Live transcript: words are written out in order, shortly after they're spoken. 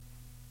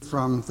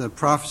From the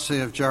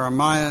prophecy of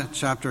Jeremiah,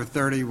 chapter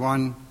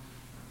 31,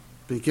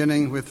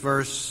 beginning with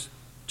verse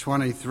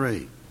 23.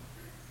 I'd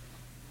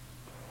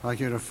like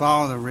you to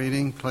follow the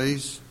reading,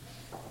 please.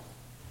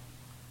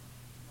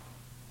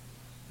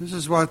 This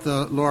is what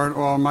the Lord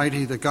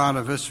Almighty, the God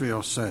of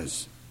Israel,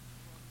 says.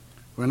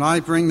 When I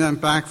bring them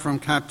back from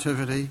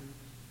captivity,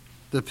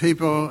 the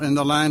people in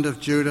the land of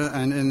Judah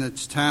and in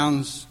its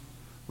towns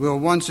will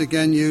once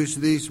again use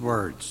these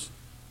words.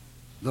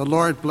 The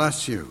Lord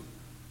bless you,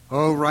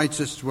 O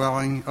righteous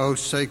dwelling, O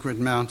sacred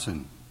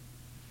mountain.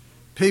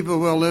 People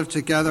will live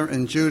together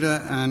in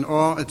Judah and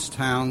all its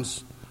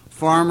towns,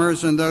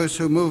 farmers and those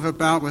who move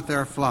about with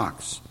their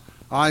flocks.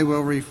 I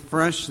will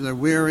refresh the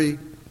weary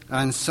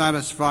and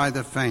satisfy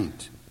the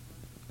faint.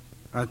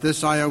 At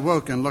this I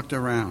awoke and looked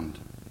around.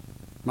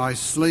 My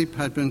sleep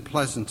had been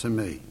pleasant to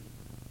me.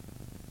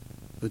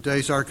 The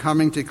days are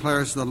coming,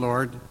 declares the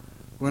Lord,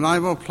 when I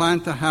will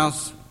plant the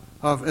house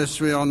of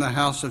Israel and the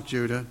house of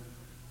Judah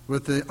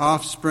with the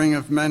offspring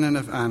of men and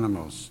of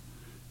animals.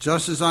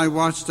 Just as I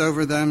watched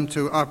over them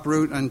to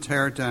uproot and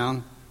tear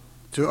down,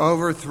 to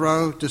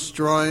overthrow,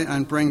 destroy,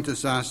 and bring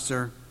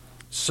disaster,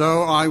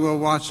 so I will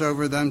watch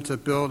over them to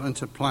build and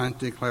to plant,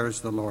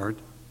 declares the Lord.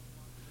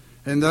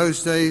 In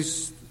those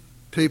days,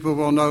 people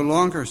will no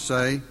longer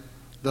say,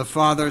 the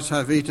fathers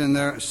have eaten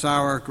their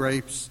sour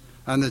grapes,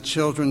 and the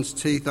children's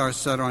teeth are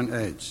set on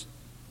edge.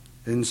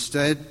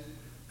 Instead,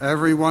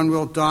 everyone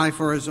will die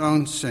for his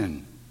own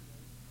sin.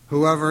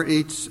 Whoever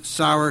eats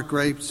sour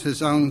grapes,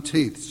 his own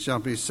teeth shall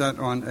be set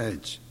on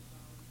edge.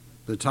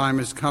 The time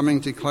is coming,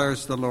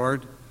 declares the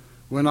Lord,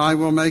 when I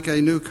will make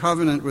a new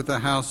covenant with the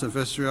house of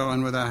Israel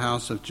and with the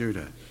house of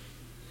Judah.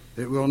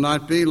 It will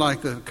not be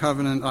like the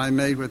covenant I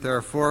made with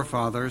their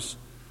forefathers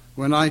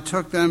when I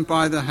took them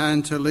by the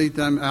hand to lead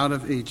them out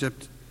of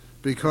Egypt,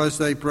 because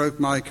they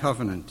broke my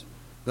covenant,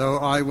 though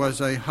I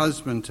was a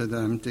husband to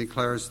them,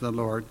 declares the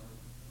Lord.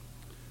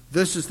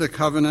 This is the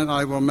covenant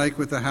I will make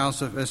with the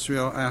house of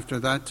Israel after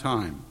that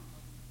time.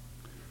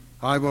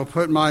 I will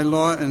put my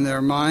law in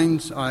their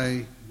minds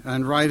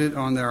and write it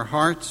on their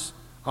hearts.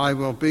 I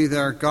will be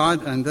their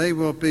God, and they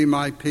will be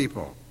my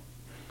people.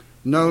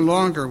 No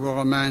longer will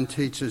a man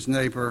teach his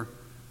neighbor,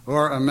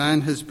 or a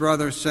man his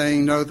brother,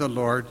 saying, know the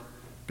Lord,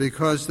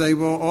 because they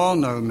will all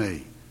know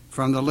me,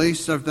 from the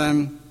least of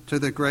them to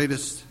the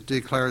greatest,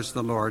 declares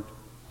the Lord.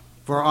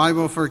 For I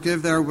will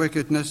forgive their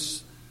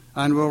wickedness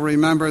and will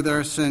remember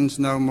their sins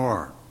no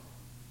more.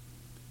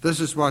 This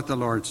is what the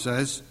Lord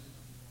says.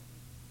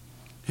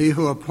 He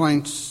who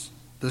appoints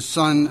the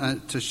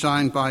sun to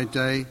shine by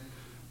day,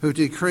 who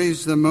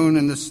decrees the moon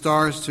and the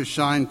stars to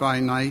shine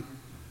by night,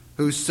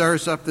 who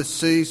stirs up the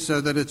sea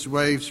so that its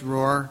waves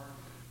roar,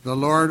 the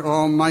Lord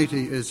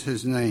Almighty is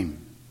his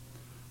name.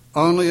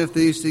 Only if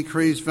these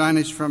decrees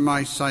vanish from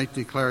my sight,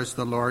 declares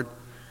the Lord,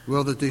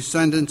 will the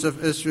descendants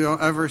of Israel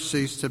ever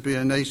cease to be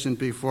a nation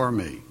before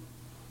me.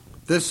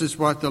 This is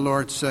what the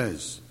Lord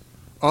says.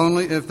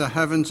 Only if the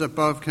heavens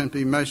above can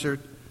be measured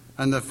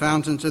and the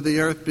fountains of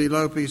the earth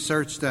below be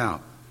searched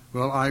out,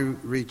 will I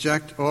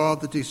reject all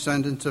the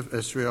descendants of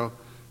Israel,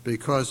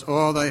 because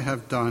all they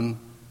have done,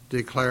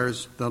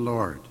 declares the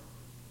Lord.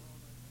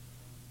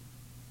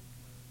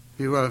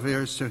 He who have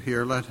ears to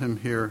hear, let him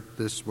hear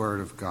this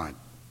word of God.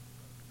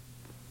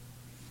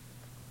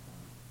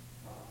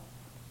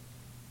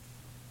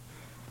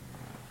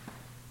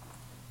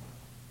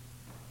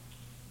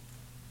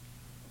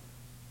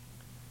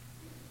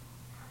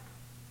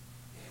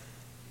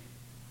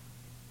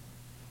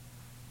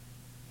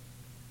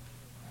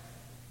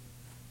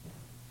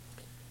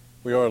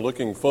 We are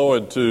looking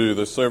forward to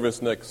the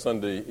service next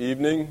Sunday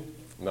evening,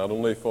 not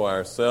only for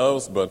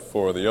ourselves, but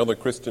for the other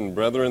Christian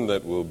brethren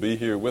that will be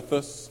here with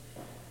us.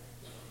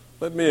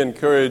 Let me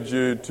encourage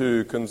you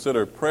to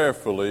consider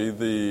prayerfully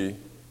the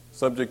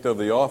subject of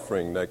the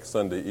offering next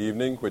Sunday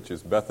evening, which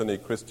is Bethany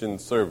Christian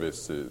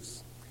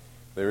Services.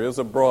 There is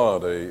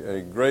abroad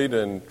a great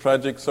and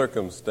tragic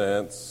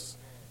circumstance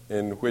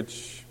in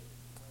which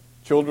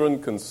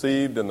children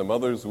conceived in the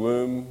mother's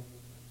womb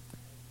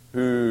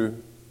who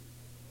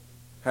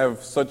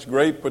have such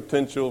great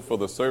potential for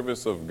the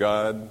service of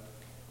God,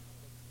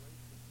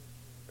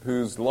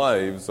 whose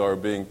lives are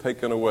being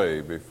taken away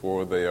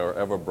before they are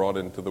ever brought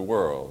into the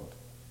world.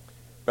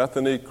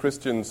 Bethany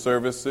Christian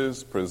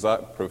Services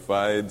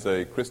provides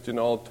a Christian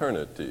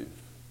alternative,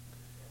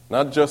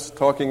 not just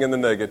talking in the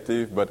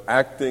negative, but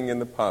acting in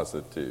the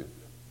positive.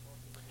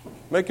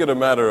 Make it a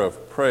matter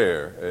of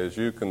prayer as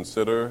you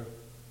consider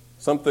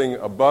something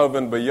above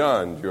and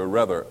beyond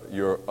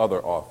your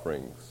other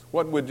offerings.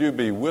 What would you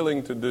be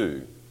willing to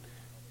do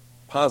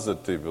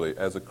positively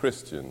as a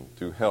Christian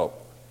to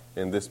help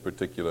in this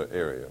particular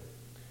area?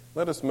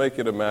 Let us make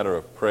it a matter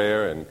of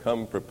prayer and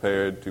come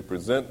prepared to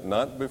present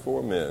not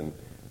before men,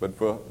 but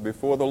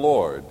before the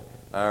Lord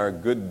our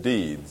good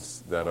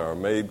deeds that are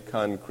made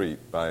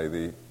concrete by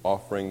the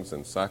offerings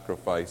and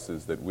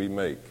sacrifices that we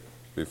make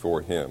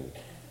before Him.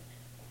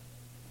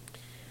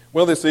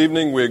 Well, this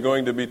evening we're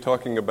going to be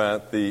talking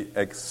about the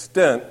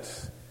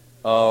extent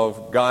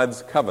of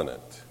God's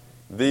covenant.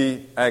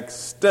 The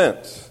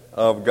extent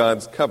of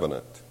God's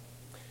covenant.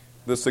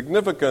 The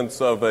significance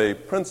of a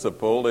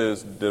principle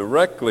is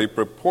directly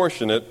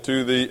proportionate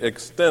to the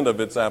extent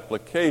of its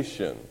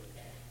application.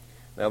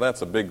 Now,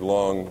 that's a big,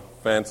 long,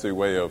 fancy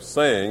way of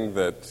saying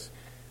that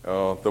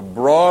the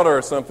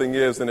broader something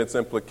is in its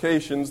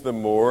implications, the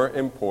more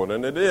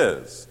important it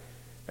is.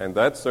 And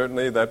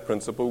that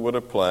principle would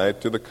apply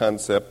to the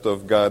concept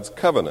of God's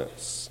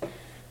covenants.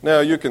 Now,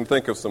 you can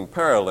think of some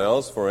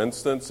parallels. For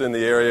instance, in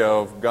the area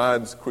of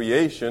God's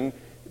creation,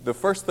 the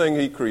first thing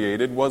He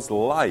created was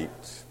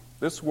light.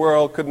 This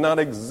world could not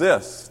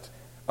exist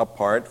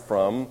apart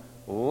from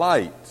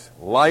light.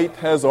 Light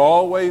has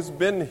always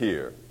been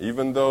here,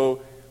 even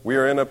though we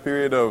are in a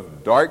period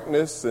of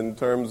darkness in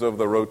terms of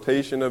the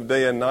rotation of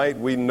day and night.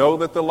 We know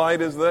that the light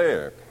is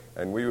there,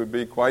 and we would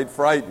be quite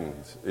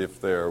frightened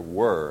if there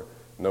were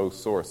no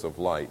source of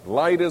light.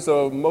 Light is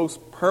a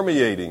most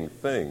permeating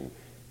thing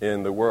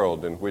in the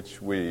world in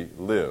which we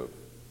live.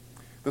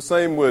 The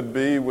same would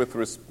be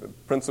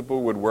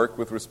principle would work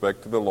with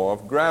respect to the law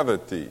of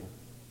gravity.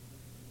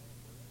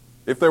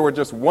 If there were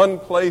just one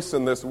place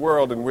in this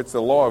world in which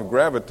the law of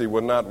gravity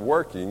were not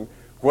working,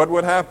 what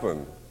would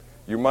happen?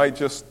 You might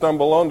just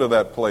stumble onto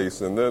that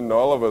place, and then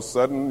all of a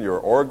sudden your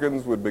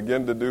organs would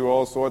begin to do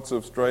all sorts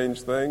of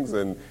strange things,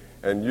 and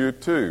you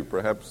too.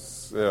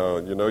 Perhaps,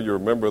 you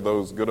remember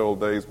those good old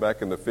days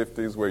back in the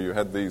 50s where you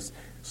had these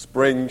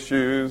spring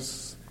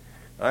shoes.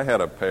 I had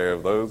a pair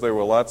of those. They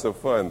were lots of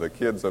fun. The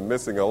kids are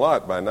missing a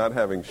lot by not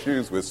having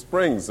shoes with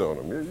springs on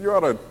them. You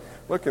ought to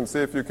look and see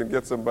if you can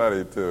get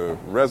somebody to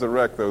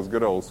resurrect those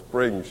good old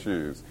spring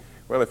shoes.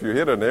 Well, if you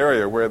hit an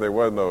area where there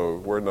were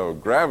no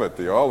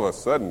gravity, all of a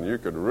sudden you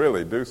could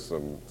really do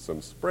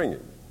some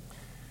springing.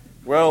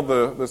 Well,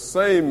 the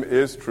same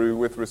is true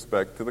with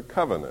respect to the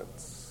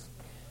covenants.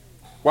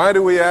 Why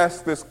do we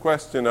ask this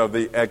question of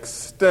the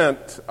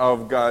extent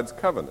of God's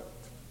covenant?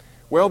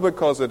 Well,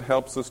 because it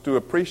helps us to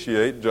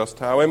appreciate just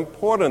how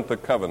important the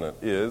covenant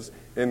is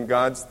in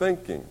God's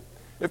thinking.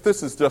 If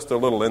this is just a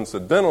little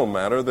incidental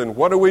matter, then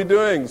what are we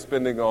doing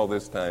spending all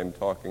this time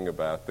talking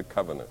about the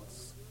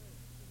covenants?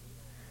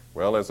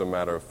 Well, as a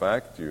matter of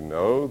fact, you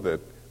know that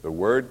the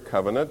word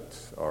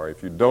covenant, or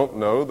if you don't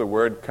know, the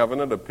word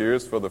covenant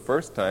appears for the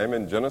first time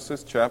in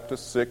Genesis chapter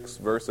 6,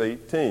 verse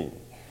 18.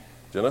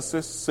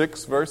 Genesis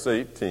 6, verse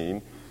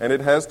 18, and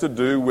it has to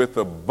do with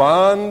the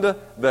bond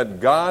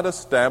that God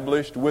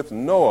established with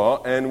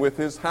Noah and with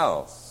his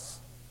house.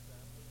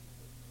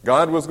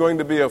 God was going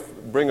to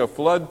bring a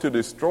flood to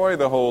destroy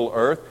the whole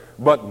earth,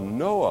 but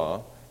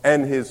Noah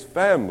and his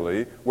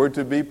family were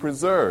to be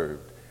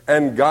preserved.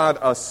 And God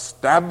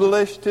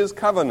established His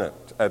covenant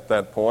at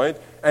that point,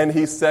 and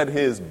He set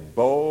His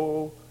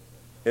bow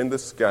in the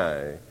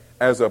sky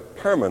as a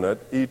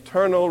permanent,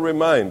 eternal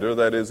reminder,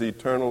 that is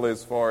eternal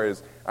as far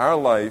as our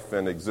life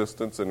and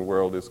existence and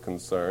world is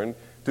concerned,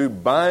 to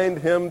bind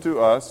Him to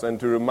us and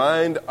to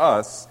remind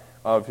us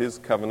of His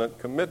covenant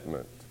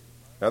commitment.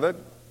 Now that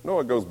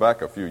Noah goes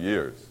back a few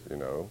years,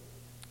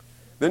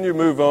 Then you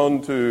move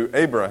on to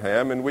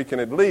Abraham, and we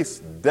can at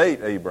least date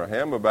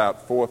Abraham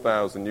about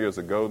 4,000 years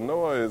ago.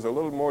 Noah is a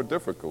little more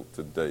difficult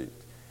to date.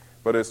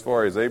 But as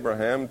far as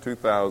Abraham,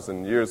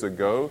 2,000 years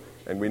ago,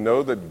 and we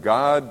know that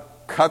God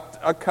cut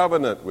a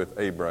covenant with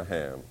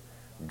Abraham.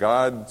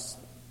 God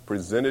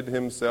presented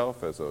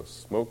Himself as a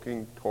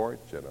smoking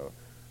torch and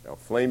a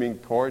flaming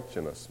torch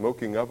and a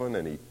smoking oven,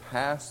 and He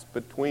passed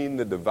between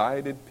the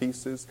divided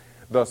pieces,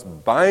 thus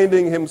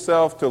binding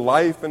Himself to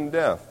life and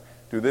death,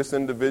 to this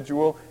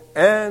individual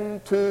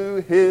and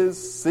to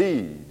his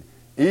seed,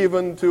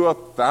 even to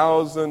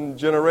 1,000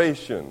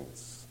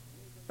 generations.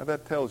 Now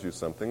that tells you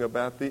something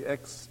about the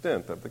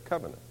extent of the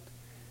covenant.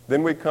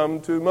 Then we come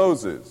to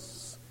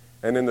Moses.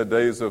 And in the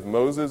days of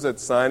Moses at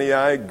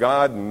Sinai,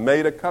 God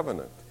made a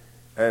covenant.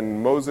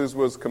 And Moses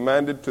was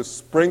commanded to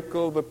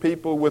sprinkle the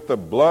people with the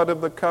blood of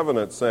the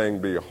covenant, saying,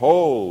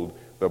 "Behold,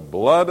 the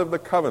blood of the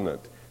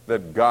covenant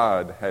that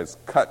God has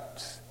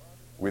cut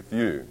with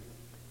you."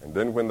 And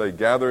then when they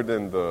gathered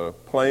in the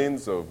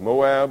plains of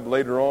Moab,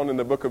 later on in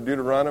the book of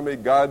Deuteronomy,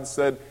 God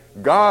said,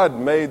 God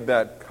made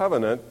that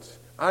covenant.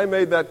 I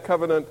made that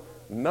covenant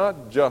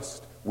not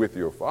just with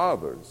your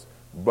fathers,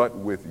 but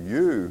with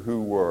you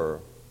who were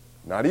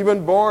not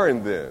even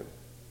born then.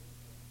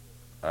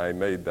 I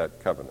made that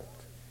covenant.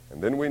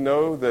 And then we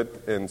know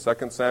that in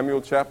 2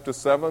 Samuel chapter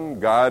 7,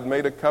 God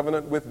made a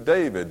covenant with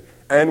David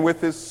and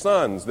with his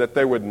sons that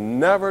there would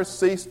never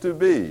cease to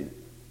be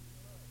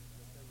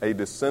a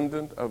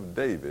descendant of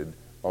David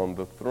on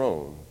the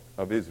throne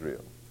of Israel.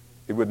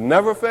 It would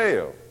never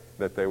fail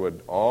that there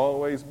would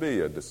always be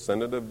a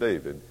descendant of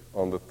David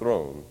on the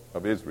throne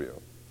of Israel.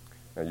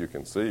 Now you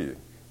can see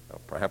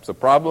perhaps a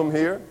problem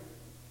here.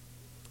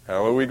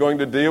 How are we going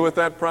to deal with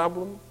that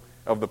problem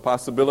of the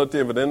possibility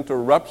of an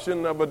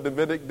interruption of a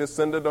Davidic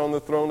descendant on the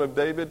throne of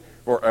David?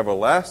 For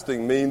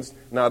everlasting means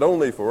not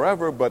only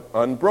forever, but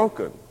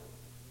unbroken.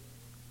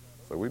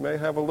 So we may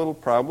have a little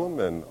problem,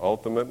 and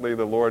ultimately,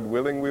 the Lord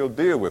willing, we'll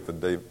deal with the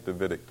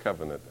Davidic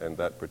covenant and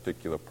that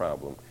particular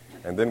problem.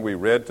 And then we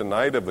read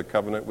tonight of the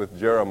covenant with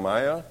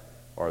Jeremiah,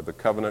 or the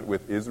covenant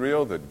with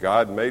Israel that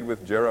God made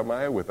with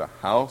Jeremiah, with the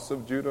house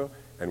of Judah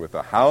and with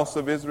the house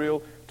of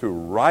Israel, to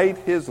write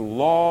his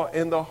law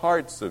in the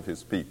hearts of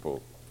his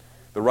people.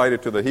 The writer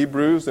to the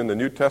Hebrews in the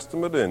New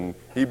Testament, in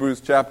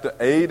Hebrews chapter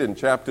 8 and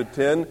chapter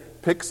 10,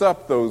 picks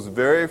up those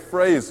very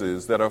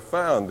phrases that are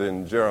found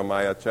in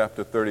Jeremiah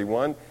chapter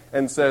 31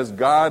 and says,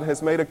 God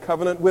has made a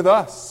covenant with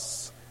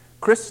us,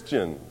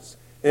 Christians,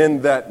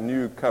 in that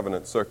new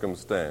covenant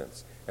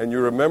circumstance. And you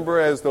remember,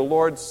 as the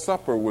Lord's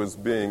Supper was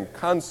being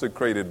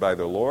consecrated by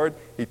the Lord,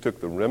 he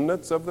took the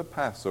remnants of the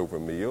Passover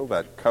meal,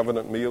 that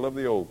covenant meal of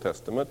the Old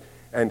Testament,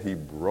 and he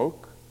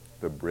broke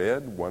the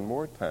bread one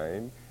more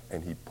time,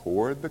 and he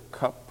poured the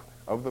cup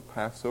of the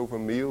Passover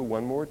meal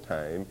one more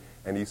time,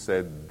 and he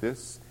said,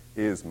 this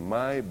is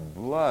my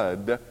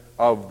blood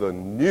of the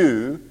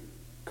new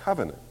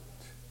covenant,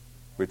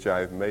 which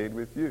I've made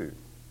with you.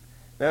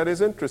 Now, it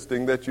is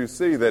interesting that you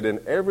see that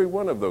in every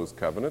one of those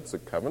covenants, a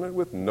covenant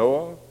with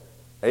Noah,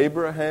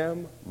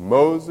 Abraham,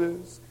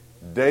 Moses,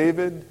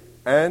 David,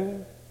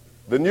 and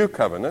the new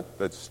covenant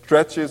that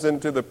stretches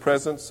into the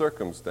present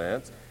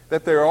circumstance,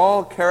 that they're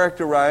all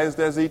characterized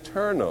as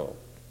eternal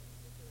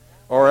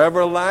or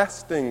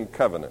everlasting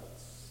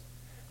covenants.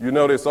 You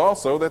notice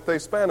also that they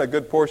span a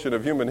good portion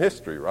of human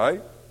history,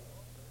 right?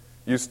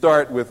 You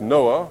start with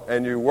Noah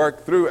and you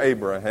work through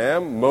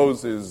Abraham,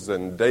 Moses,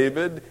 and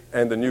David,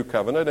 and the new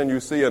covenant, and you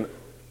see an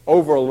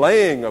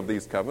overlaying of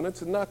these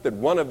covenants. It's not that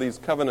one of these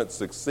covenants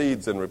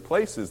succeeds and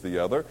replaces the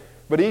other,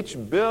 but each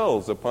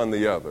builds upon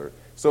the other,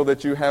 so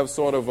that you have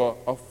sort of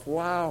a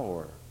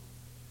flower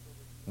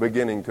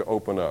beginning to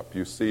open up.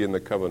 You see in the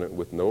covenant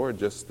with Noah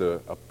just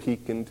a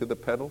peek into the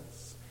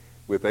petals.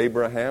 With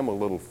Abraham, a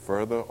little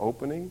further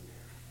opening.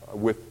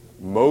 With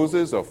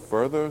Moses, a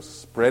further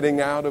spreading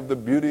out of the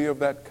beauty of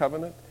that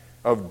covenant.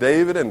 Of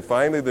David, and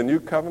finally the new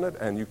covenant.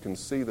 And you can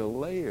see the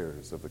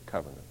layers of the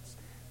covenants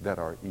that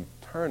are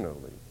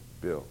eternally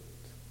built.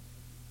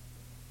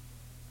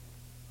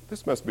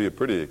 This must be a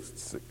pretty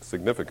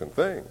significant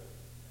thing,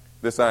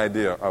 this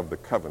idea of the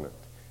covenant.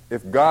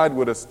 If God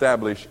would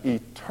establish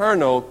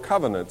eternal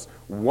covenants,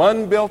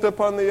 one built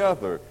upon the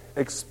other,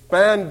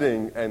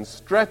 expanding and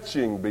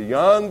stretching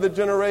beyond the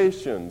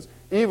generations,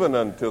 even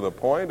until the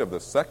point of the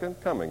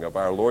second coming of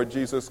our Lord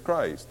Jesus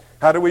Christ.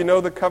 How do we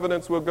know the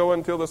covenants will go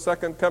until the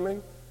second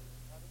coming?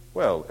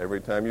 Well,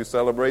 every time you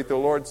celebrate the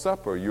Lord's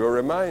Supper, you are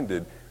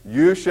reminded,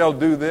 you shall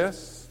do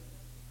this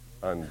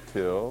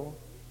until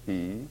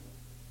he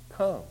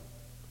come.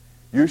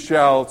 You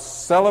shall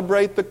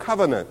celebrate the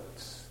covenant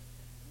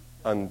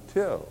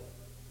until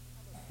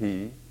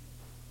he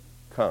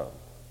come.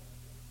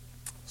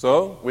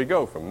 So we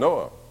go from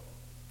Noah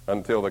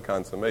until the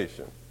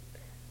consummation.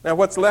 Now,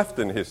 what's left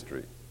in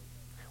history?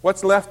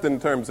 What's left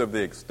in terms of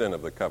the extent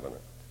of the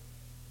covenant?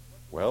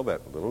 Well,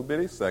 that little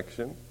bitty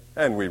section,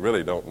 and we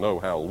really don't know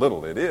how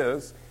little it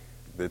is,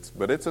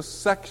 but it's a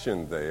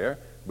section there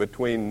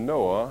between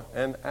Noah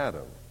and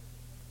Adam.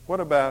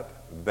 What about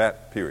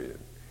that period?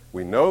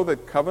 We know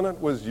that covenant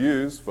was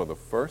used for the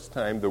first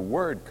time, the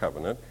word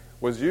covenant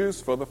was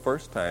used for the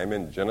first time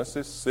in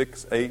Genesis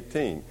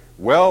 6:18,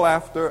 well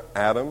after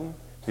Adam,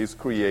 his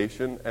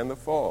creation, and the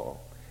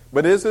fall.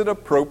 But is it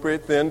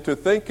appropriate then to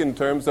think in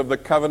terms of the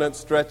covenant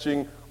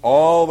stretching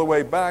all the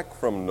way back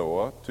from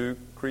Noah to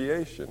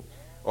creation?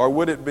 Or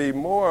would it be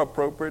more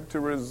appropriate to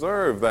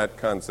reserve that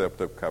concept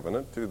of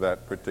covenant to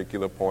that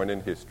particular point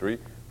in history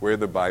where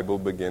the Bible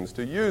begins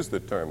to use the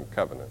term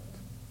covenant?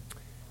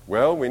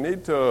 Well, we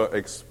need to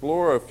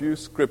explore a few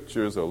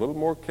scriptures a little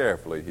more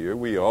carefully here.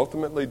 We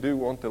ultimately do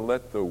want to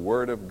let the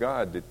Word of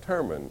God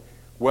determine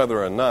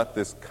whether or not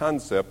this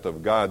concept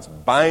of God's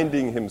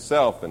binding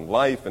himself in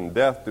life and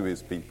death to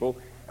his people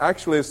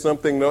actually is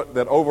something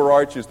that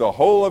overarches the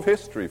whole of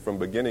history from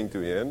beginning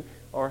to end,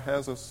 or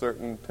has a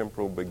certain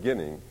temporal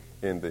beginning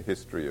in the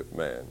history of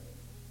man.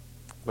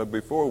 But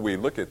before we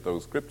look at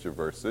those scripture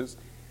verses,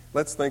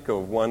 let's think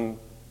of one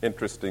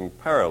interesting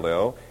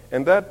parallel,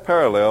 and that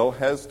parallel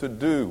has to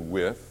do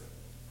with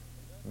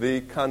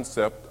the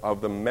concept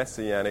of the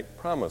messianic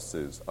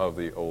promises of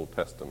the Old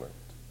Testament.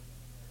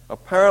 A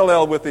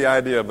parallel with the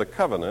idea of the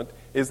covenant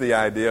is the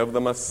idea of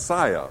the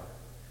Messiah,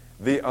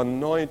 the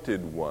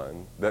anointed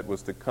one that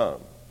was to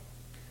come.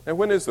 And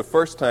when is the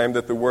first time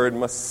that the word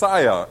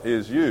Messiah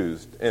is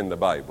used in the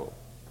Bible?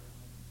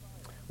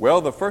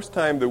 Well, the first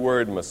time the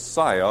word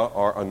Messiah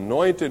or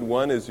anointed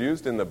one is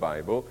used in the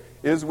Bible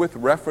is with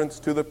reference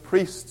to the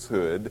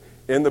priesthood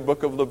in the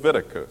book of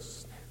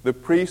Leviticus. The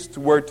priests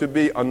were to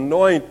be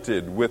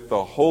anointed with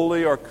the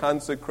holy or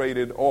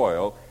consecrated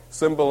oil,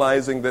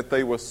 symbolizing that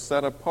they were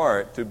set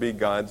apart to be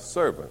God's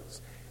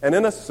servants. And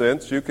in a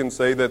sense, you can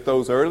say that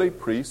those early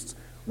priests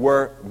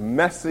were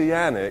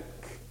messianic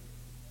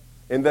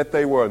in that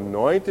they were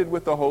anointed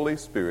with the Holy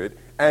Spirit,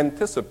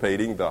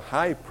 anticipating the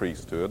high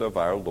priesthood of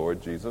our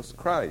Lord Jesus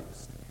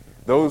Christ.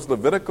 Those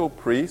Levitical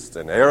priests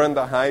and Aaron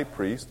the high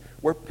priest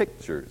were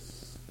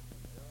pictures,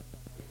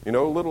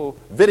 little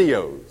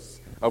videos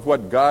of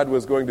what God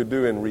was going to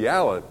do in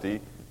reality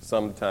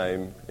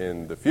sometime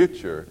in the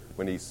future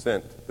when he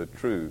sent the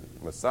true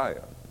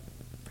Messiah.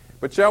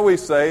 But shall we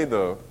say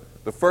the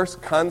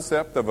first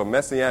concept of a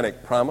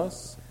messianic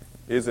promise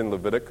is in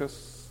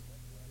Leviticus.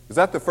 Is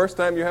that the first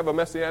time you have a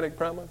messianic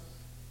promise?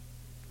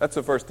 That's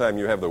the first time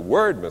you have the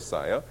word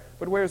Messiah,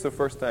 but where's the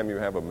first time you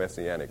have a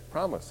messianic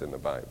promise in the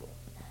Bible?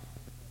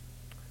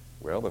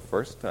 Well, the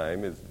first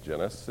time is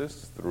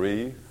Genesis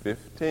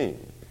 3:15.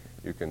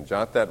 You can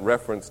jot that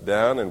reference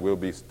down, and we'll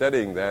be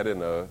studying that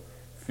in a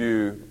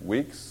few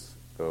weeks,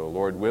 the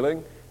Lord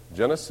willing.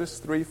 Genesis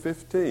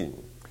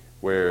 3:15,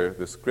 where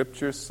the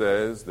Scripture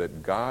says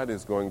that God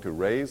is going to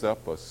raise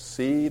up a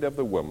seed of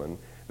the woman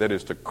that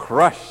is to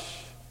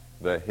crush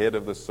the head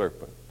of the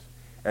serpent.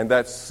 And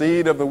that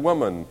seed of the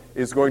woman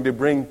is going to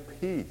bring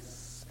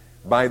peace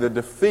by the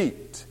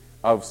defeat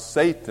of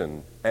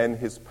Satan and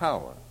his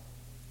power.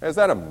 Is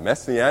that a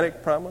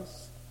messianic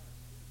promise?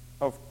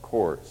 Of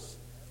course,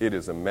 it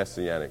is a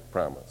messianic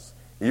promise.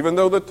 Even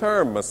though the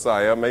term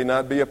Messiah may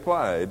not be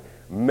applied,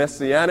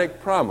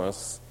 messianic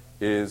promise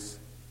is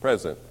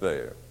present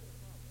there.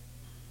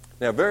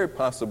 Now, very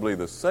possibly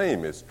the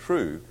same is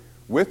true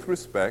with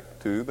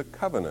respect to the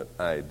covenant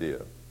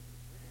idea.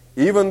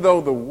 Even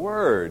though the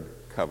word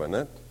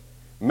covenant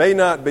may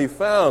not be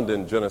found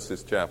in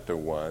Genesis chapter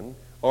 1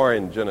 or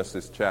in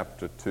Genesis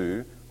chapter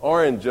 2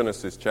 or in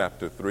Genesis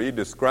chapter 3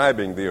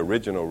 describing the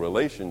original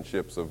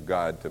relationships of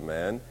God to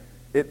man,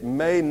 it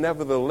may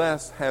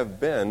nevertheless have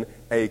been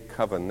a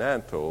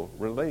covenantal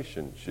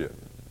relationship.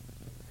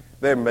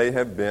 There may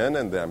have been,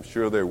 and I'm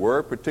sure there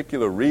were,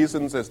 particular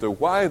reasons as to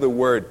why the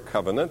word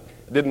covenant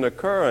didn't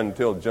occur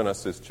until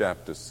Genesis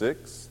chapter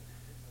 6.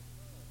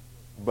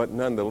 But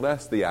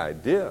nonetheless, the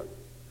idea,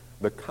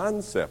 the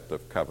concept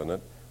of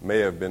covenant may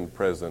have been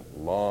present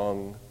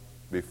long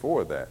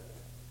before that.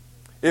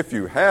 If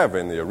you have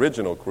in the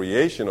original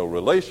creational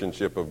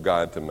relationship of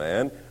God to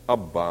man a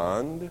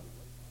bond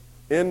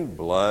in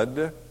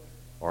blood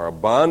or a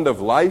bond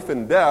of life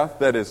and death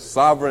that is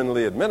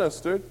sovereignly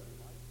administered,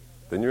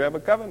 then you have a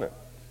covenant.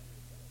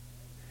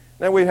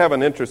 Now we have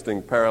an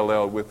interesting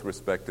parallel with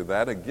respect to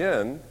that,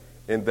 again,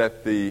 in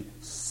that the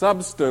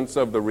substance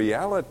of the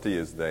reality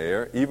is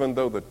there, even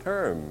though the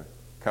term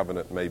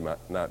covenant may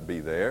not be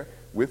there,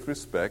 with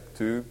respect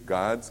to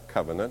God's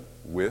covenant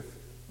with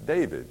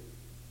David.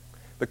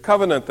 The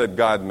covenant that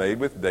God made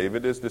with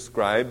David is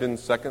described in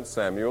 2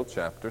 Samuel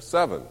chapter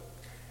 7.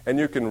 And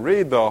you can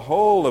read the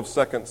whole of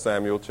 2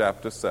 Samuel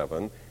chapter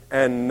 7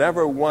 and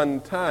never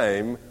one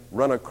time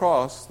run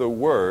across the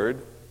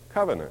word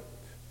covenant.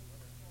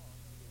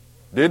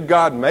 Did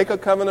God make a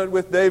covenant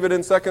with David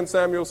in 2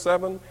 Samuel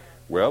 7?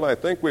 Well, I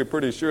think we're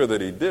pretty sure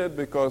that he did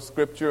because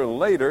Scripture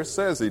later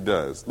says he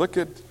does. Look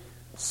at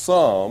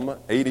Psalm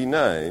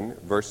 89,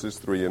 verses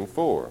 3 and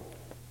 4.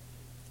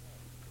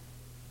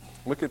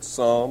 Look at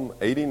Psalm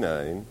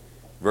 89,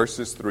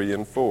 verses 3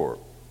 and 4.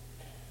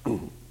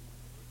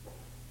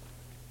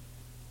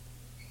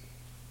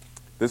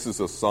 This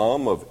is a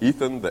psalm of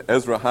Ethan the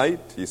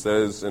Ezrahite. He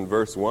says in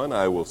verse 1,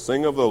 I will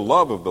sing of the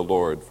love of the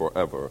Lord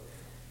forever.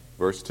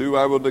 Verse 2,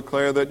 I will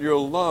declare that your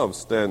love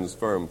stands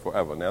firm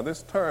forever. Now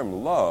this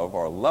term love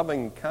or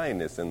loving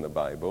kindness in the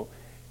Bible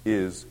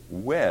is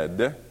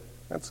wed.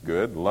 That's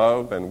good.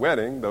 Love and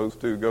wedding, those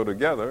two go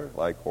together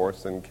like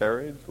horse and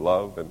carriage,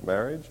 love and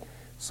marriage.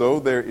 So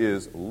there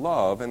is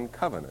love and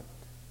covenant.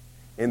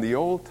 In the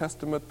Old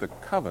Testament, the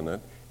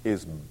covenant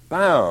is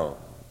bound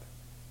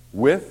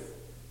with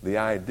the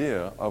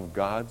idea of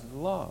God's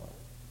love.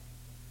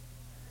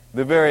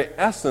 The very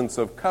essence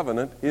of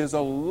covenant is a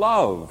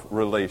love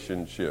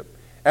relationship.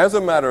 As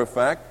a matter of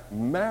fact,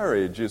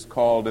 marriage is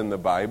called in the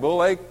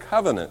Bible a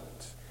covenant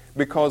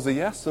because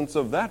the essence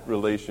of that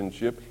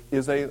relationship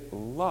is a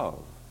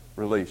love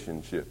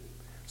relationship.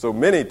 So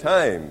many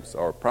times,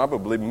 or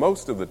probably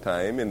most of the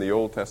time in the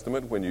Old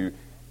Testament, when you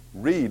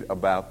read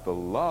about the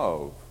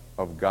love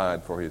of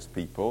God for his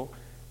people,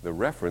 the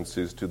reference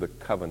is to the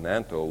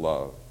covenantal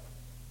love,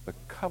 the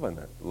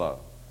covenant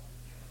love,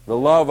 the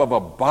love of a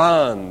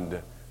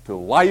bond to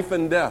life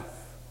and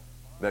death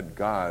that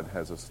God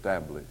has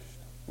established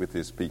with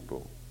his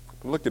people.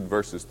 Look at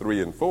verses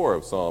 3 and 4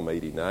 of Psalm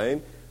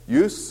 89.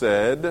 You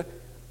said,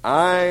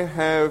 I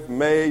have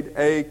made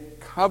a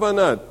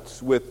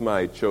covenant with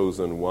my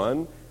chosen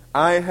one.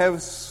 I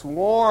have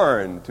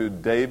sworn to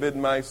David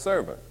my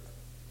servant.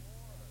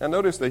 Now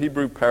notice the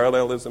Hebrew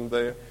parallelism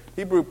there.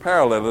 Hebrew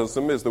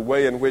parallelism is the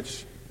way in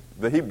which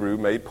the Hebrew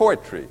made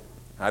poetry.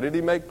 How did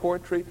he make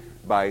poetry?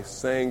 By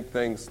saying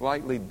things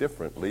slightly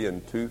differently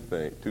in two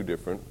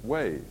different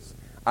ways.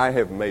 I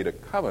have made a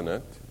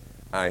covenant.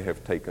 I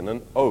have taken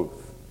an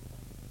oath.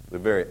 The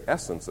very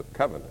essence of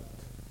covenant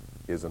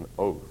is an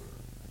oath.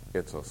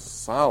 It's a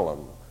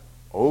solemn,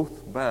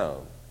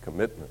 oath-bound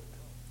commitment.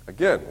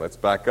 Again, let's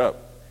back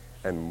up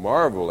and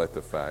marvel at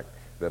the fact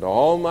that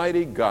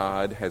Almighty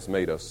God has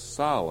made a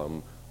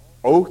solemn,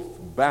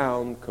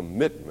 oath-bound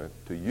commitment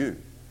to you.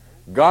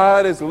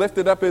 God has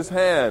lifted up his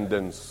hand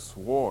and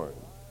sworn.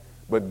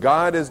 But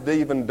God has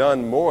even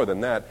done more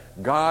than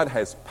that. God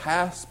has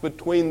passed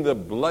between the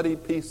bloody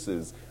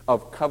pieces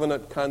of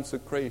covenant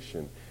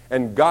consecration.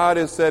 And God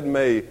has said,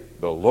 may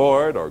the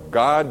Lord or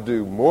God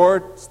do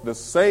more, the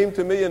same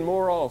to me and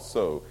more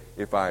also,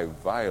 if I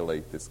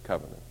violate this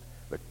covenant.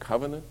 The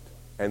covenant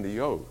and the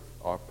oath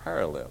are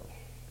parallel.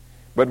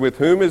 But with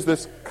whom is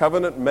this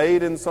covenant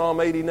made in Psalm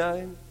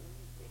 89?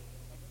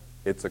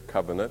 It's a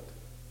covenant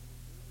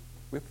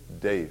with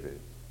David.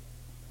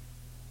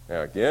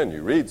 Now again,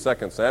 you read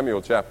 2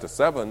 Samuel chapter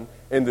 7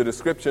 in the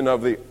description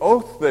of the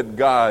oath that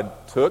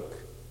God took,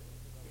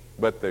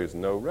 but there's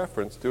no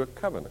reference to a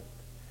covenant.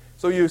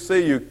 So you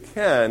see, you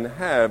can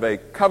have a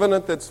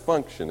covenant that's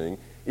functioning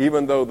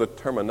even though the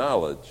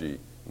terminology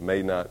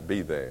may not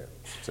be there.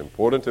 It's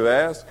important to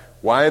ask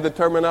why the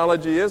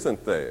terminology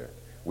isn't there.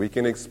 We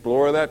can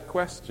explore that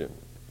question,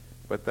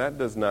 but that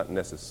does not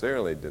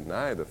necessarily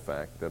deny the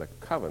fact that a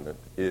covenant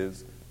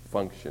is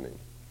functioning.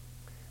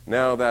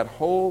 Now, that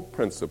whole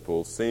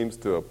principle seems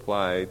to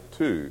apply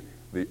to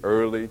the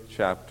early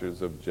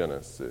chapters of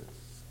Genesis.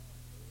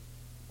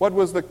 What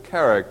was the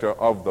character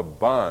of the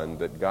bond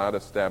that God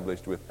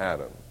established with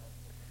Adam?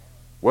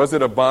 Was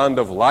it a bond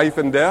of life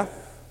and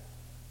death?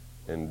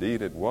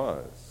 Indeed it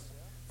was.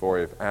 For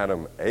if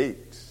Adam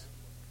ate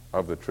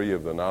of the tree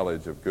of the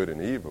knowledge of good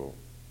and evil,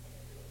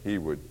 he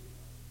would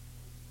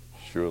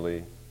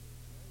surely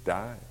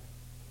die.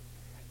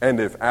 And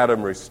if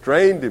Adam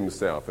restrained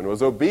himself and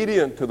was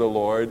obedient to the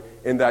Lord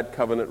in that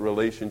covenant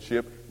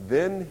relationship,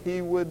 then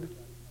he would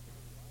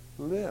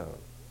live.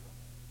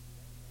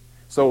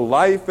 So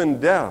life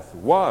and death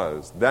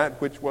was that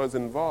which was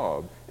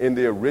involved in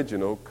the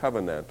original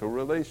covenantal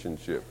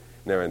relationship.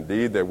 Now,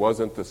 indeed, there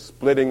wasn't the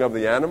splitting of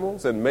the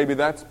animals, and maybe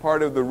that's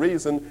part of the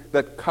reason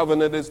that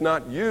covenant is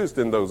not used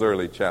in those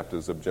early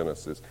chapters of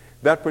Genesis.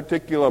 That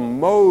particular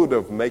mode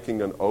of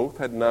making an oath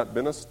had not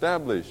been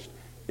established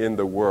in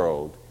the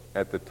world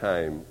at the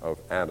time of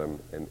Adam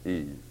and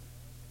Eve.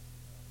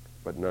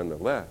 But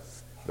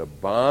nonetheless, the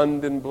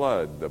bond in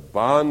blood, the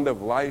bond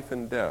of life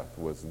and death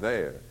was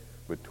there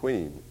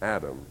between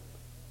Adam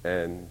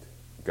and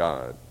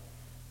God.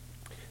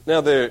 Now,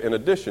 in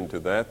addition to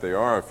that, there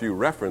are a few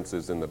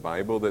references in the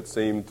Bible that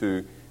seem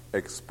to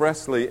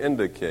expressly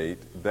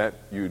indicate that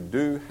you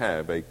do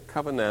have a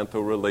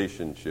covenantal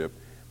relationship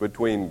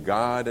between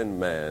God and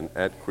man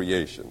at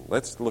creation.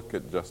 Let's look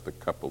at just a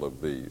couple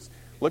of these.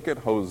 Look at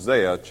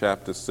Hosea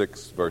chapter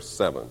 6, verse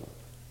 7.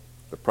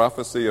 The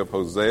prophecy of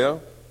Hosea,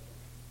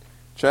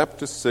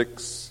 chapter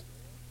 6,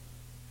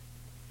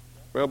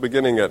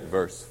 beginning at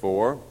verse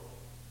 4.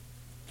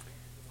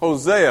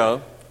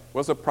 Hosea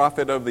was a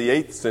prophet of the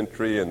 8th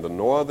century in the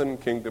northern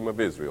kingdom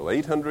of Israel,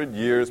 800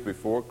 years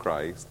before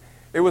Christ.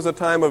 It was a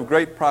time of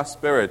great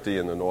prosperity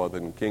in the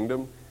northern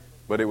kingdom,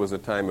 but it was a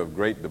time of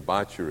great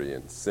debauchery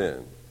and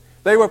sin.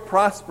 They were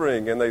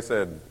prospering, and they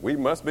said, we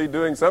must be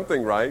doing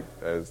something right.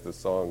 As the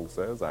song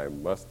says, I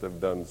must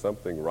have done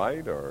something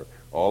right, or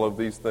all of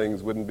these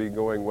things wouldn't be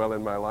going well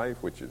in my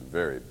life, which is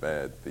very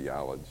bad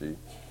theology.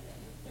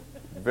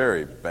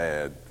 Very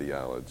bad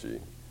theology.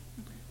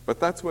 But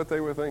that's what they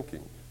were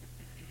thinking.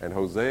 And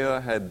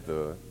Hosea had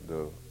the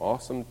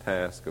awesome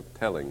task of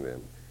telling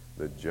them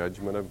the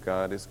judgment of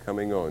God is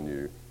coming on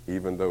you,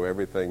 even though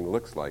everything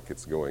looks like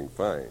it's going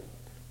fine.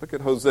 Look at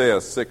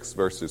Hosea 6,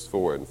 verses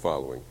 4 and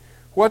following.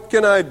 What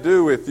can I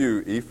do with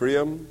you,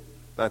 Ephraim?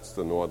 That's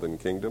the northern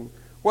kingdom.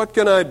 What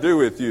can I do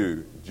with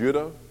you,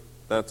 Judah?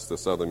 That's the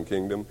southern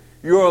kingdom.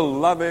 Your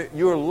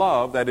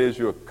love, that is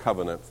your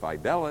covenant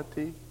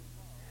fidelity,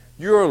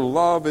 your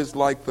love is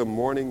like the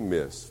morning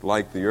mist,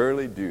 like the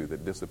early dew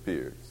that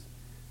disappears.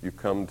 You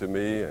come to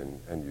me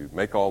and you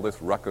make all this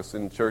ruckus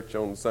in church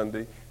on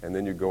Sunday, and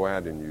then you go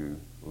out and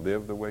you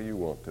live the way you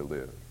want to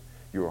live.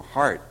 Your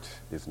heart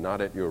is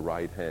not at your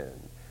right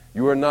hand.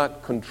 You are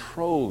not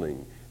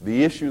controlling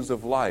the issues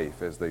of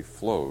life as they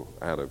flow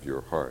out of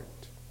your heart.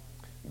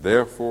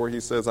 Therefore,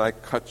 he says, I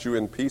cut you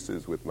in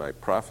pieces with my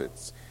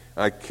prophets.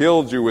 I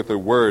killed you with the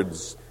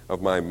words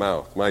of my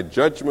mouth. My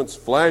judgments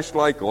flash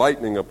like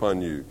lightning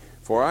upon you,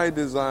 for I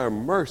desire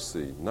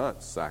mercy,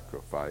 not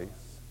sacrifice.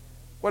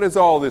 What is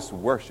all this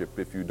worship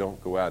if you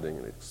don't go out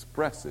and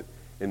express it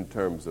in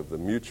terms of the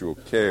mutual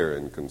care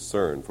and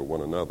concern for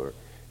one another,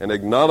 an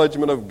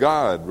acknowledgement of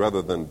God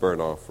rather than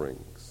burnt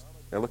offerings?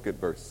 Now look at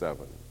verse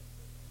 7.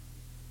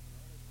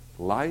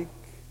 Like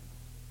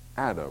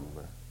Adam,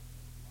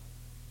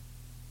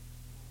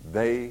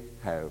 they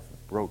have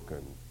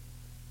broken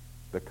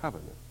the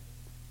covenant.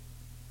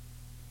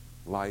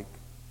 Like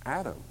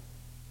Adam,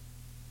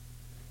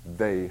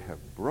 they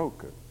have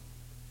broken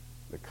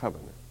the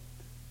covenant.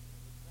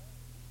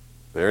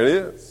 There it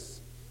is.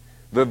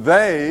 The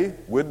they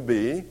would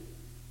be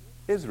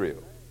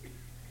Israel.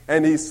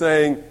 And he's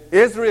saying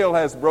Israel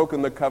has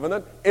broken the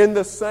covenant in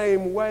the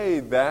same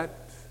way that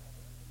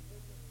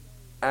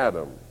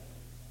Adam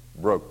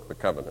broke the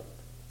covenant.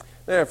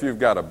 Now, if you've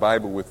got a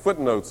Bible with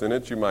footnotes in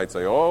it, you might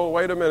say, oh,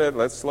 wait a minute,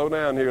 let's slow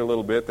down here a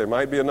little bit. There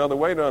might be another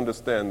way to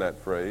understand that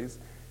phrase.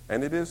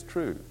 And it is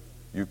true.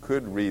 You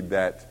could read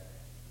that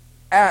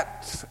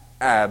at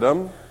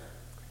Adam,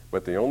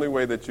 but the only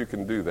way that you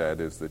can do that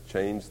is to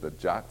change the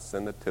jots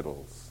and the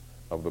tittles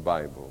of the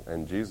Bible.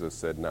 And Jesus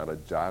said not a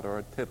jot or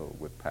a tittle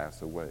would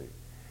pass away.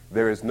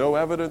 There is no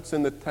evidence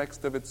in the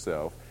text of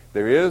itself.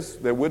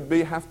 There would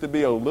have to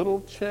be a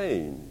little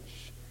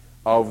change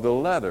of the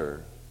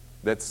letter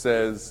that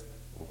says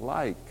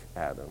like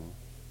Adam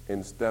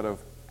instead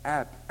of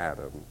at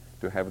Adam,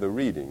 to have the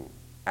reading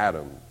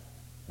Adam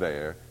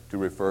there to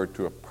refer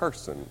to a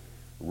person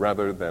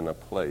rather than a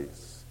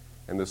place.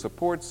 And the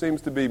support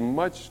seems to be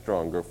much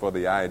stronger for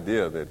the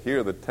idea that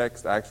here the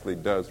text actually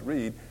does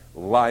read,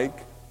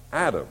 like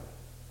Adam.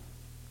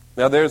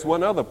 Now there's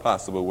one other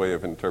possible way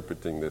of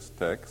interpreting this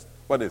text.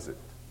 What is it?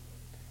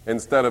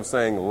 Instead of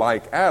saying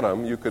like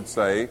Adam, you could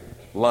say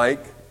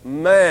like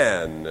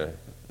man.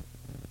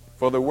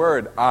 For the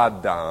word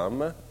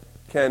Adam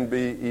can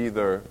be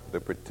either the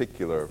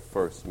particular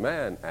first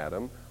man,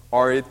 Adam,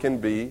 or it can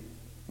be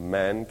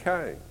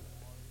mankind.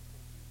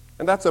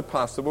 And that's a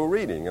possible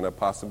reading and a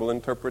possible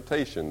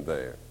interpretation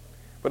there.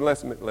 But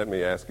let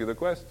me ask you the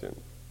question.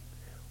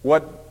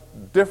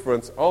 What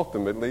difference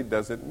ultimately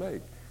does it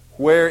make?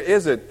 Where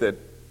is it that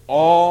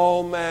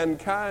all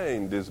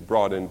mankind is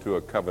brought into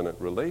a covenant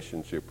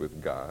relationship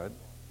with God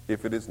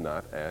if it is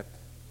not at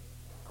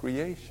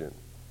creation?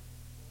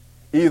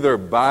 Either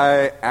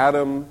by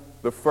Adam,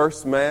 the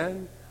first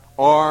man,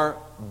 or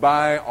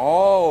by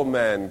all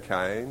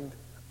mankind,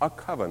 a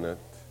covenant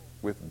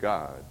with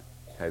God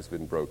has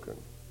been broken.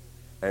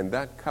 And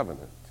that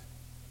covenant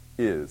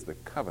is the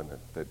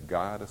covenant that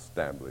God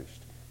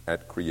established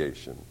at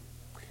creation.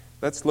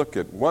 Let's look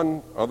at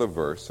one other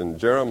verse in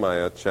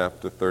Jeremiah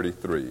chapter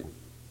 33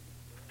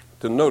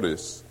 to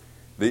notice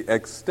the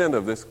extent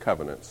of this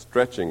covenant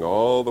stretching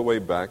all the way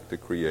back to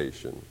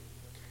creation.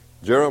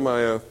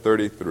 Jeremiah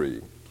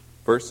 33,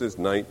 verses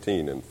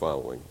 19 and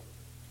following.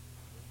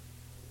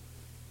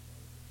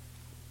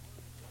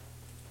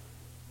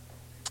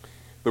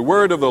 The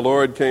word of the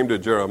Lord came to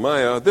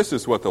Jeremiah. This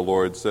is what the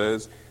Lord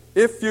says.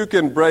 If you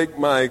can break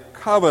my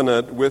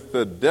covenant with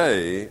the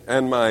day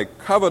and my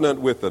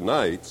covenant with the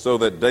night, so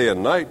that day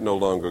and night no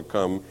longer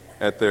come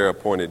at their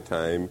appointed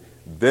time,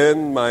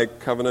 then my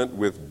covenant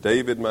with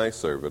David my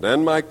servant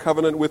and my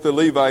covenant with the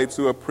Levites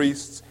who are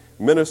priests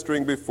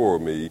ministering before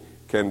me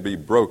can be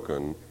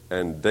broken,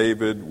 and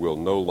David will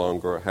no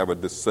longer have a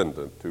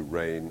descendant to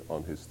reign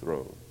on his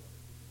throne.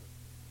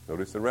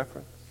 Notice the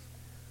reference.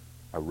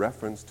 A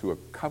reference to a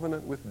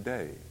covenant with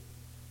day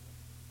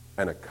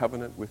and a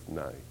covenant with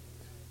night.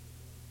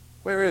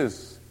 Where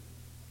is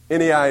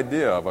any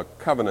idea of a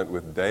covenant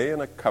with day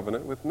and a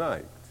covenant with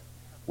night?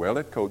 Well,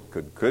 it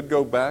could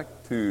go back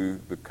to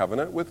the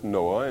covenant with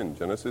Noah in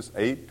Genesis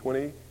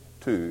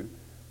 8:22,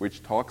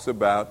 which talks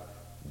about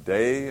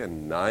day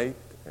and night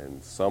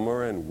and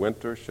summer and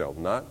winter shall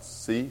not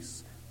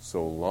cease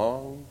so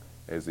long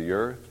as the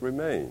earth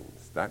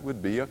remains. That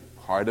would be a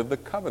part of the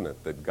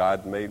covenant that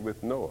God made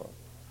with Noah.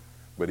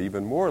 But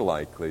even more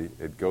likely,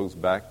 it goes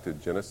back to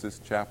Genesis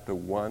chapter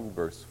 1,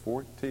 verse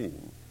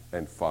 14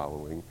 and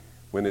following,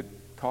 when it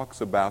talks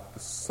about the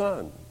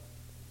sun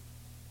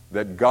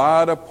that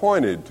God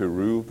appointed to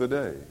rule the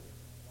day,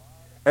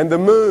 and the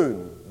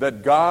moon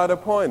that God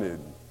appointed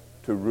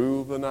to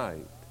rule the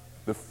night.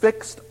 The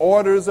fixed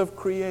orders of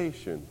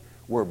creation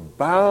were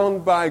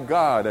bound by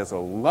God as a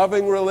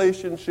loving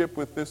relationship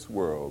with this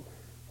world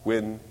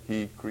when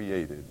He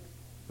created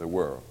the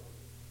world.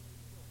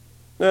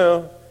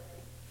 Now,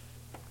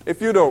 if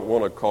you don't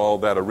want to call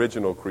that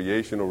original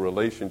creational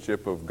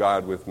relationship of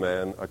God with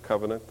man a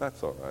covenant,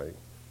 that's all right.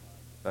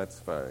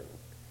 That's fine.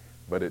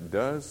 But it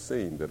does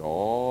seem that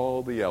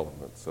all the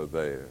elements are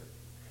there.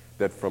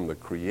 That from the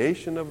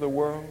creation of the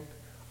world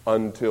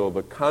until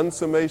the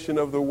consummation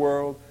of the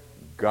world,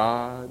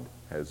 God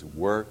has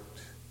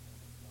worked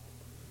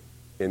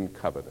in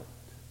covenant.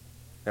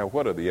 Now,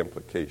 what are the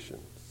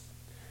implications?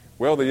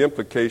 Well, the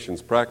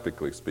implications,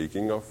 practically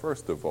speaking, are,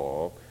 first of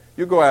all,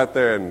 you go out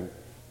there and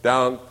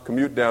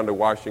commute down to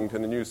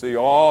Washington, and you see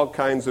all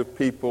kinds of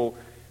people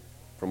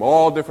from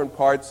all different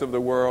parts of the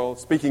world,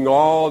 speaking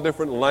all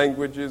different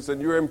languages, and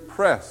you're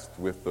impressed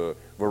with the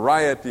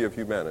variety of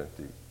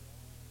humanity.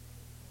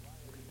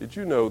 Did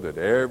you know that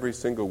every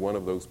single one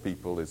of those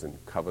people is in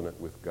covenant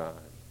with God?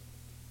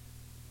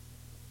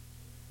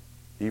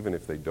 Even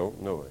if they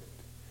don't know it,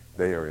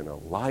 they are in a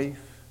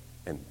life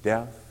and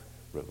death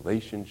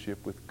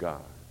relationship with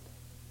God.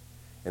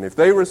 And if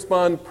they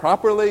respond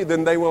properly,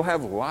 then they will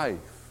have life.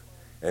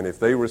 And if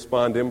they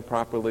respond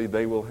improperly,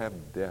 they will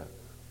have death.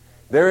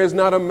 There is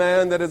not a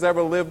man that has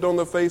ever lived on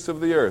the face of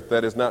the earth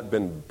that has not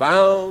been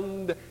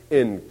bound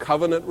in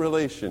covenant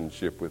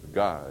relationship with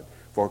God.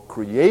 For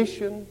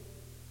creation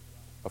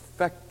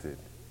affected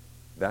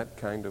that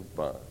kind of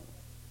bond.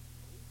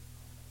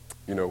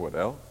 You know what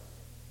else?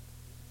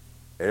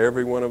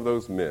 Every one of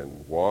those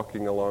men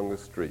walking along the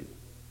street,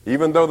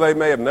 even though they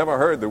may have never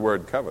heard the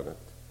word covenant,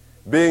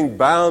 being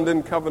bound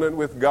in covenant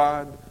with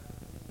God,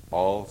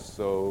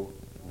 also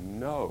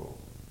know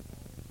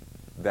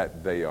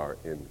that they are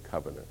in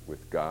covenant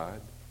with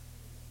God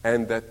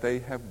and that they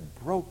have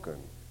broken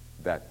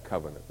that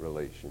covenant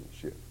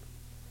relationship.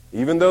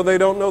 Even though they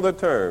don't know the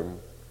term,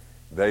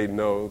 they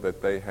know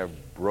that they have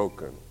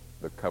broken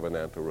the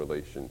covenantal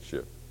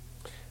relationship.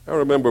 I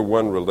remember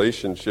one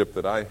relationship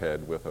that I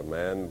had with a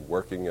man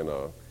working in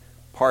a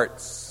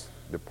parts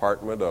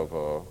department of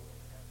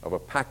a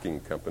packing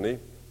company.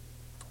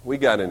 We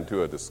got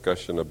into a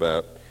discussion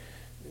about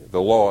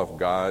the law of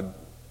God,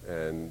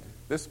 and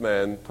this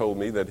man told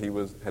me that he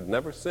had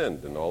never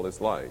sinned in all his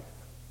life.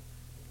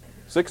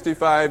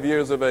 65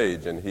 years of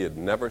age, and he had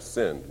never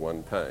sinned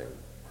one time.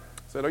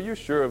 I said, "Are you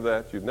sure of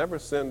that? You've never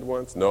sinned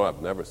once?" "No,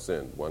 I've never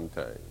sinned one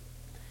time."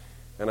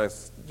 And I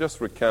just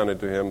recounted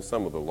to him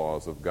some of the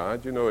laws of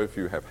God. You know, if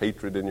you have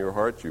hatred in your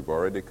heart, you've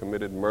already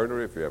committed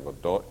murder. If you have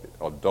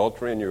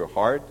adultery in your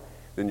heart,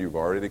 then you've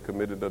already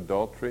committed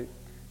adultery.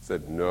 He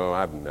said, "No,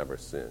 I've never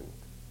sinned."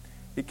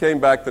 He came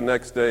back the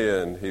next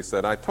day and he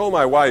said, "I told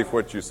my wife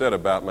what you said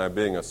about my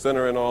being a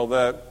sinner and all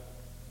that.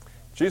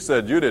 She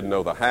said you didn't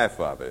know the half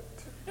of it."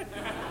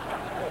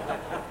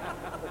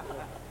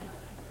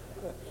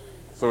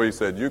 So he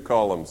said, "You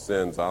call them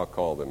sins, I'll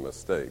call them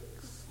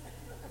mistakes."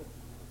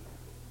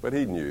 But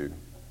he knew.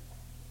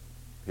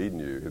 He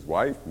knew. His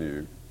wife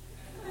knew.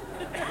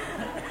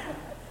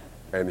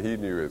 And he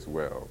knew as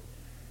well.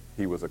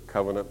 He was a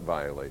covenant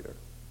violator.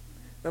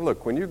 Now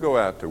look, when you go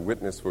out to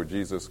witness for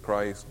Jesus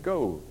Christ,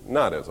 go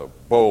not as a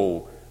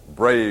bold,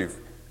 brave,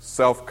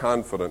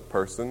 self-confident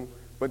person,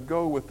 but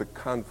go with the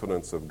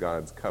confidence of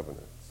God's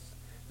covenants,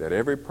 that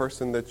every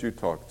person that you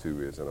talk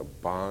to is in a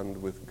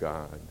bond with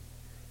God,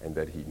 and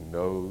that he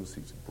knows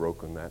he's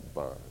broken that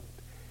bond.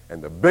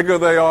 And the bigger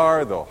they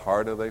are, the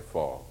harder they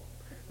fall.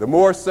 The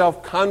more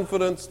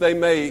self-confidence they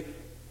may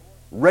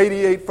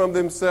radiate from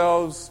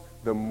themselves,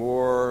 the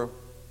more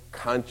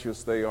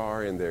conscious they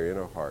are in their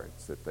inner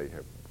hearts that they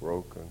have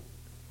broken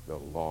the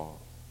law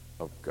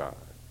of God.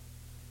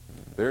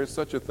 There is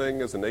such a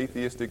thing as an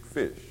atheistic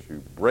fish who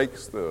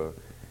breaks the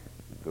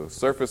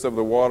surface of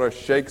the water,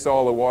 shakes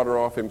all the water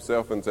off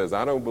himself and says,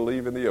 "I don't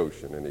believe in the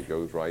ocean." And he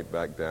goes right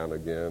back down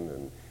again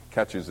and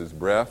catches his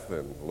breath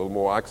and a little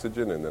more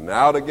oxygen and then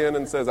out again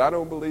and says, "I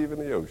don't believe in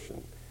the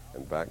ocean,"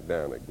 and back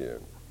down again.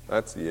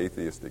 That's the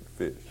atheistic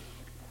fish.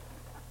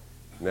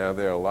 Now,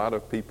 there are a lot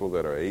of people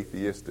that are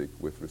atheistic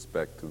with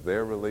respect to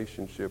their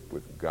relationship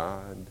with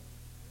God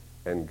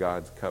and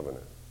God's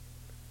covenant.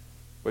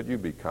 But you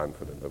be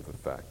confident of the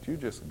fact. You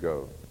just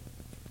go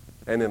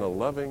and in a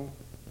loving,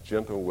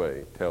 gentle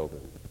way tell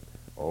them,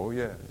 "Oh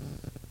yes,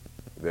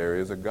 there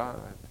is a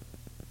God,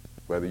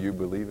 whether you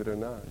believe it or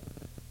not.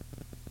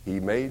 He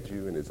made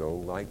you in his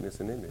own likeness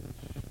and image.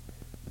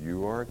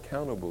 You are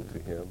accountable to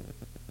him.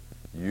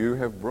 You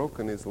have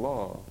broken his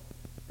law,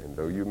 and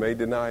though you may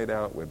deny it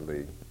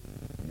outwardly,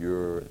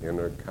 your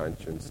inner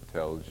conscience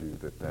tells you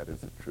that that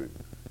is the truth.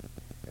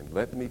 And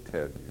let me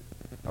tell you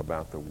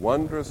about the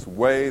wondrous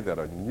way that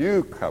a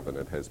new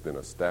covenant has been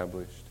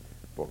established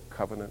for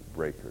covenant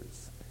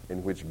breakers,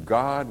 in which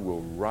God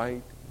will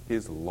write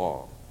his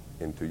law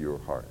into your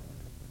heart."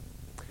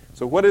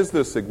 So what is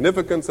the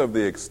significance of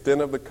the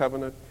extent of the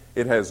covenant?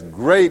 It has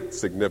great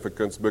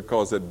significance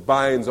because it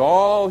binds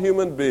all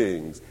human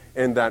beings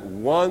in that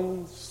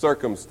one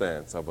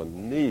circumstance of a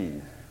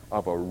need,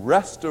 of a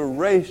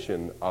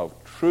restoration of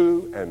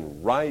true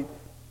and right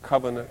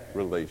covenant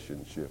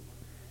relationship.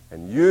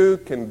 And you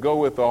can go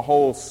with the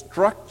whole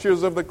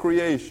structures of the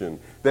creation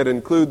that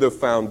include the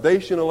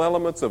foundational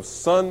elements of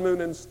sun,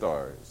 moon, and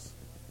stars,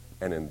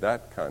 and in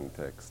that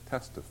context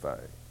testify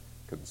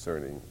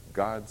concerning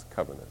God's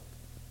covenant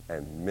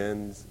and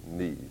men's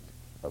need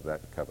of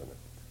that covenant.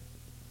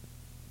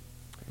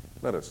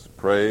 Let us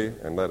pray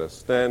and let us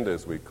stand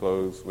as we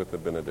close with the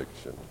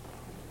benediction.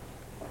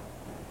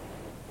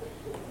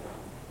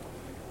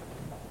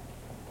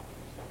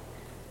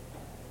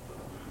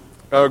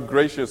 Our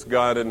gracious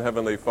God and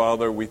Heavenly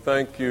Father, we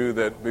thank you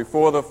that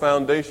before the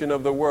foundation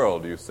of the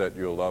world you set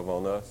your love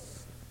on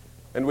us.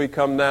 And we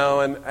come now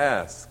and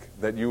ask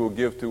that you will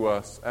give to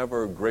us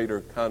ever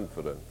greater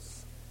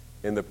confidence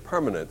in the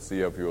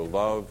permanency of your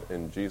love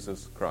in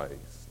Jesus Christ.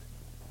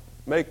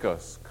 Make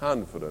us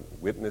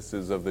confident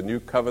witnesses of the new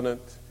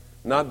covenant,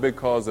 not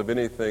because of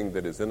anything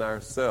that is in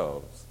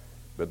ourselves,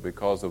 but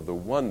because of the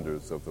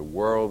wonders of the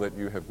world that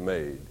you have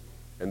made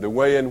and the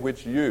way in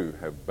which you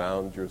have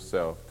bound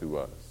yourself to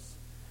us.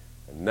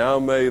 And now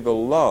may the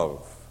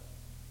love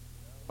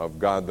of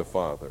God the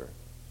Father,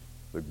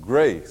 the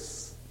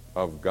grace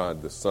of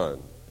God the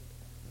Son,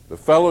 the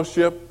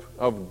fellowship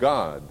of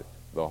God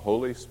the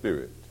Holy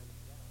Spirit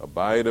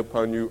abide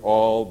upon you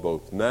all,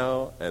 both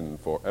now and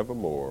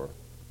forevermore.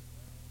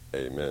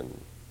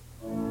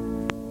 Amen.